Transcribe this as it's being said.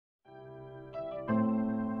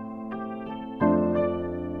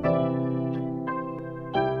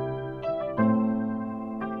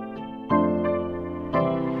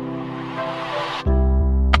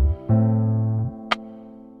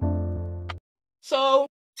So,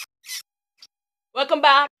 welcome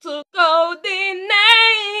back to Golden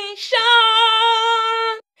Nation.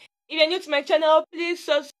 If you're new to my channel, please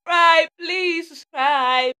subscribe. Please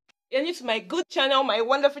subscribe. If you're new to my good channel, my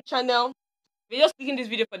wonderful channel. If you're just clicking this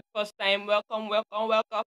video for the first time, welcome, welcome,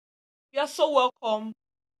 welcome. You are so welcome.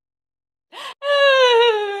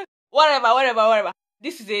 whatever.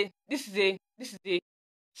 This is a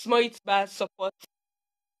small YouTuber support.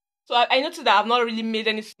 So I noticed that I've not really made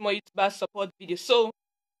any small YouTuber support video. So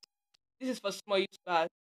this is for small YouTubers.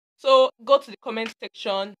 So go to the comment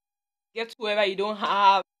section, get whoever you don't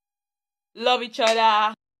have, love each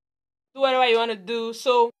other, do whatever you want to do.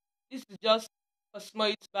 So this is just for small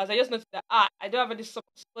YouTubers. I just noticed that I don't have any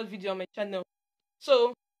support video on my channel.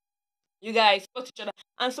 So you guys support each other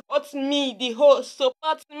and support me, the host.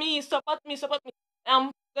 Support me.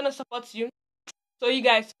 I'm gonna support you. So you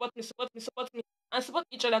guys support me, and support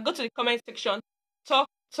each other. Go to the comment section, talk,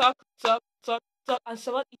 and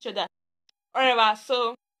support each other. Alright,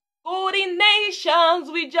 so Golden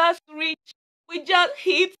Nations, we just reached 100,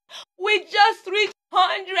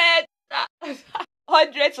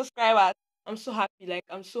 100 subscribers. I'm so happy,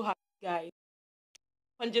 I'm so happy, guys.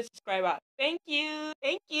 100 subscribers. Thank you.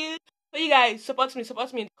 So you guys support me in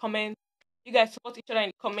the comments. You guys support each other in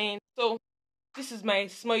the comments. So this is my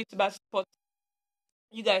small YouTuber support.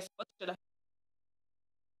 You guys support each other.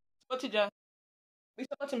 Support each other. Be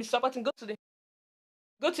supporting. Go to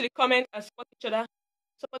the comment and support each other.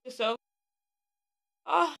 Support yourself.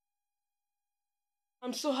 I'm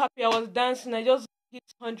so happy. I was dancing. I just hit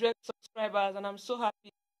 100 subscribers and I'm so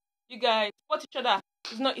happy. You guys support each other.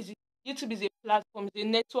 It's not easy. YouTube is a platform. It's a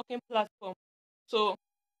networking platform. So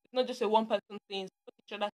it's not just a one-person thing.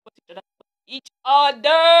 Support each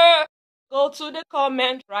other. Go to the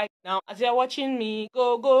comment right now as you're watching me.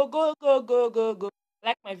 Go.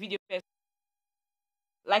 Like my video first.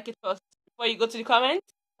 Like it first before you go to the comment.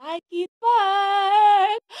 Like it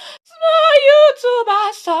first. Small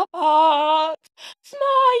YouTuber support.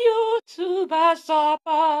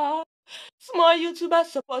 Small YouTuber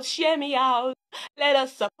support. Share me out. Let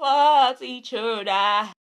us support each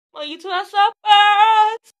other. Small YouTuber support.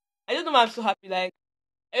 I don't know why I'm so happy. I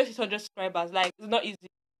have 600 subscribers. It's not easy.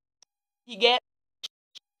 You get?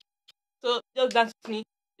 So just dance with me.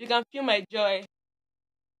 You can feel my joy.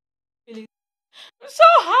 Feel it. I'm so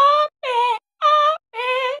happy.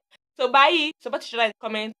 So bye. Support each other in the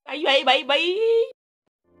comments. Bye.